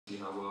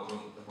how well it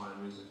went with the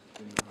Hawaiian music.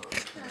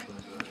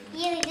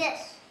 Yeah, like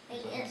this.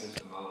 Like this. Just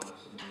the mellowness of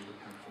the music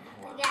comes from the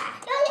Hawaiian. Yeah.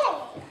 Yeah.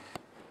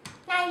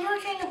 Now you're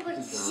trying to put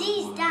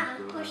C's down.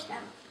 Push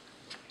them.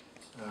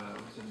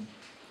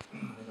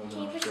 Can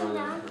you push them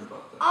down?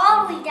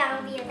 All the way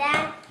down via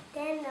that.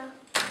 Then no.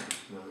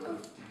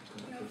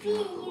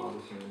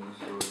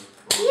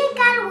 You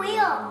got a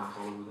wheel.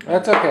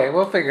 That's okay.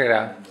 We'll figure it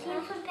out. Can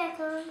you put it back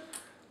on?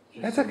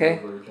 That's okay. I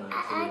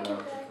can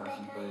put it back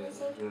on.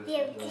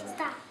 Yeah, just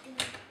stop.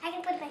 I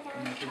can put it back on.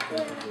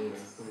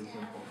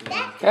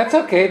 That's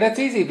okay. That's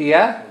easy,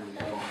 Via.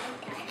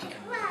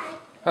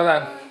 Hold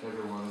on.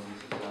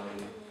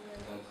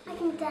 I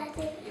can do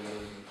it.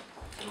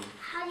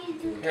 How do you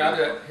do it? Here, I'll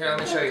do it. Here, let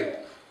me show you.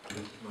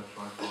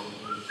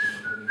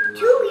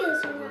 2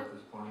 wheels on that.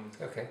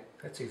 Okay,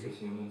 that's easy.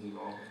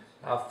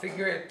 I'll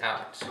figure it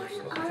out. We'll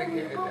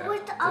figure it out.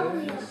 Where's the other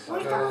wheel?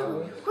 Where's the other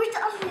wheel? Where's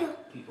the other wheel?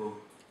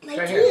 Right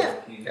Like here.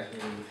 here. Yeah.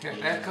 Here,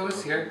 that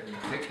goes here.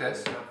 Take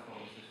this. It goes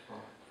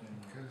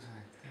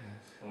like this.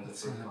 Let's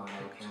see the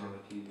picture.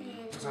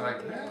 Goes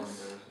like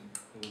this.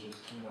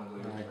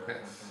 Like this.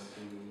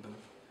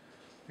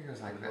 It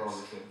goes like this.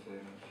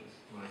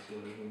 When I see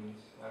other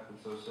humans acting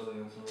so silly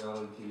on some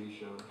reality TV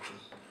show,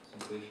 just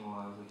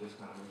sensationalized, it just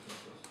kind of makes me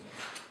so stupid.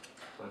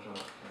 So I try to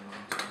turn on.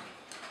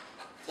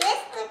 This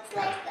looks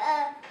like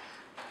a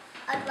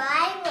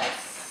driver's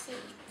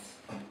seat.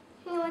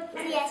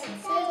 Yes, it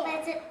says, but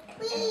it's a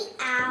wee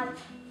ow.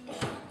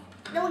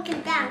 No one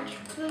can bounce.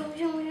 Wee,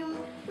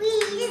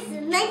 this is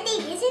my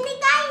thing, isn't it,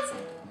 guys?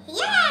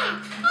 Yeah!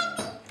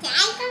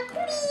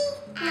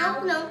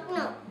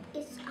 No.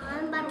 It's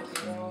on buttons.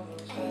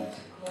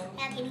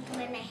 Now can you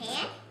come in my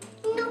hand?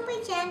 No,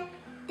 pretend.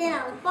 Then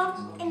I'll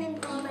bump and then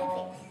on my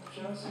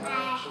face. I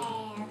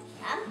have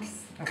bumps.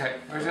 Okay,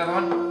 where's the other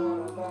one?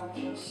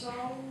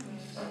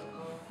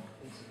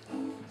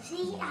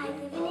 See, I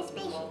live in a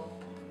spaceship.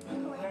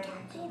 Oh, I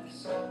can't do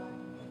this.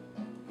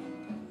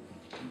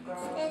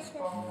 This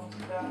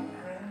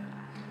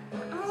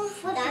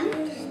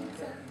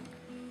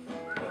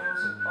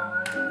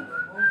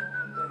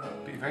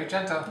Be very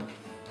gentle.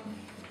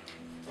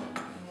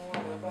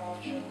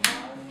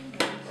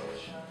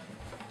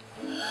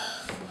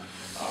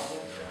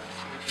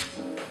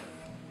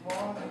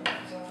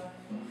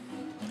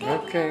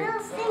 Okay. Daddy,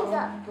 there's a little thing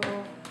up.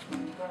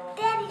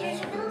 Daddy,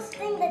 there's a little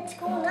thing that's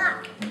going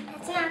up.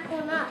 That's not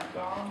going up.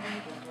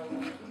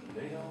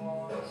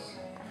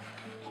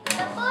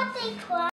 The birthday clock.